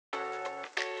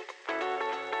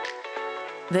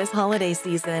This holiday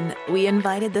season, we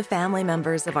invited the family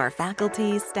members of our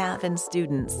faculty, staff, and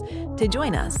students to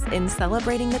join us in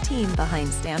celebrating the team behind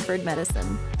Stanford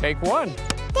Medicine. Take one.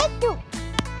 Take two.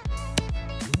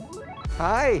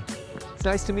 Hi, it's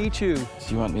nice to meet you. Do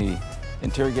you want me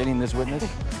interrogating this witness?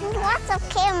 There's lots of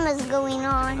cameras going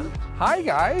on. Hi,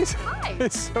 guys. Hi.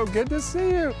 It's so good to see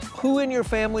you. Who in your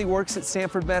family works at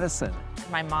Stanford Medicine?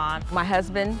 My mom, my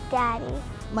husband, Daddy.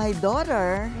 My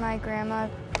daughter. My grandma.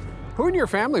 Who in your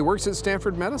family works at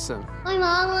Stanford Medicine? My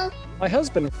mama. My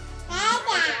husband.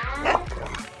 Dada.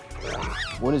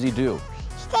 What does he do?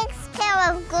 She takes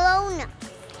care of grown-ups.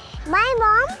 My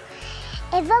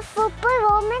mom is a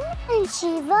superwoman and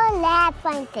she's a lab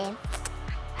scientist.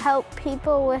 Help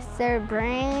people with their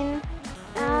brain.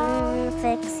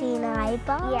 Fixing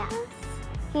eyeballs. Yeah.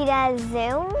 He does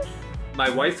Zooms. My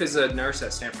wife is a nurse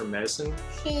at Stanford Medicine.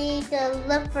 She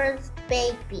delivers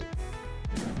baby.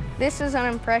 This is an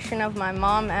impression of my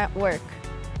mom at work.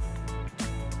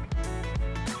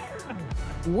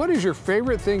 What is your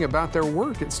favorite thing about their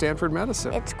work at Stanford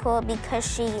Medicine? It's cool because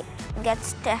she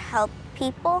gets to help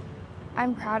people.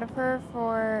 I'm proud of her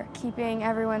for keeping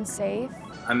everyone safe.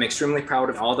 I'm extremely proud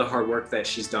of all the hard work that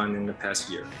she's done in the past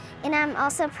year. And I'm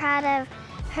also proud of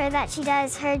her that she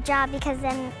does her job because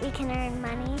then we can earn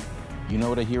money. You know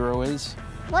what a hero is?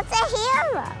 What's a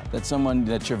hero? That's someone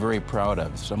that you're very proud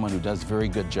of, someone who does a very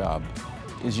good job.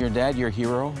 Is your dad your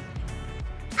hero?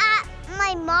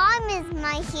 My mom is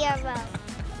my hero.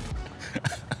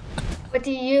 What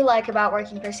do you like about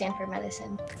working for Stanford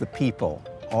Medicine? The people,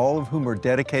 all of whom are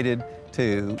dedicated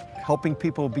to helping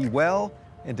people be well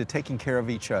and to taking care of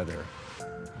each other.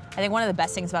 I think one of the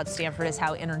best things about Stanford is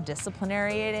how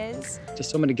interdisciplinary it is. Just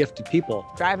so many gifted people.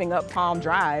 Driving up Palm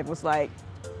Drive was like,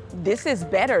 this is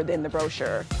better than the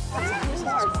brochure.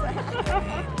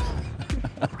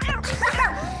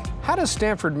 How does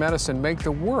Stanford Medicine make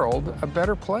the world a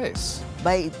better place?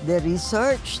 By the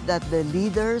research that the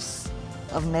leaders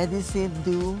of medicine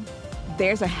do.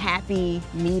 There's a happy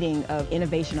meeting of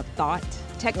innovation of thought,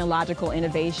 technological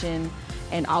innovation,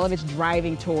 and all of it's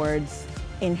driving towards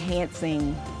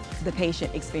enhancing the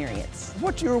patient experience.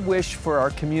 What's your wish for our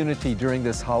community during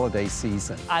this holiday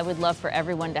season? I would love for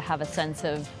everyone to have a sense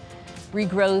of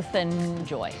regrowth and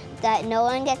joy. That no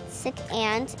one gets sick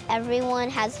and everyone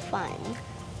has fun.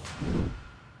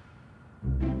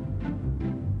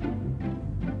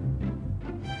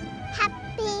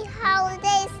 Happy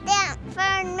holidays,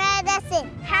 Stanford Medicine.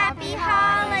 Happy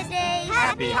holidays.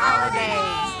 Happy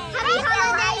holidays. Happy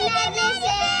holidays,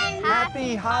 Medicine.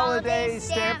 Happy holidays,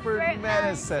 Stanford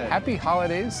Medicine. Happy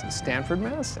holidays, Stanford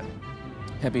Medicine.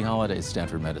 Happy holidays,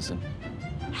 Stanford Medicine.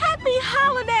 Happy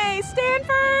holidays,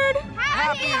 Stanford!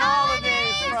 Happy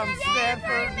holidays from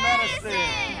Stanford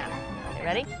Medicine. Okay,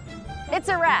 ready? It's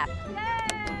a wrap.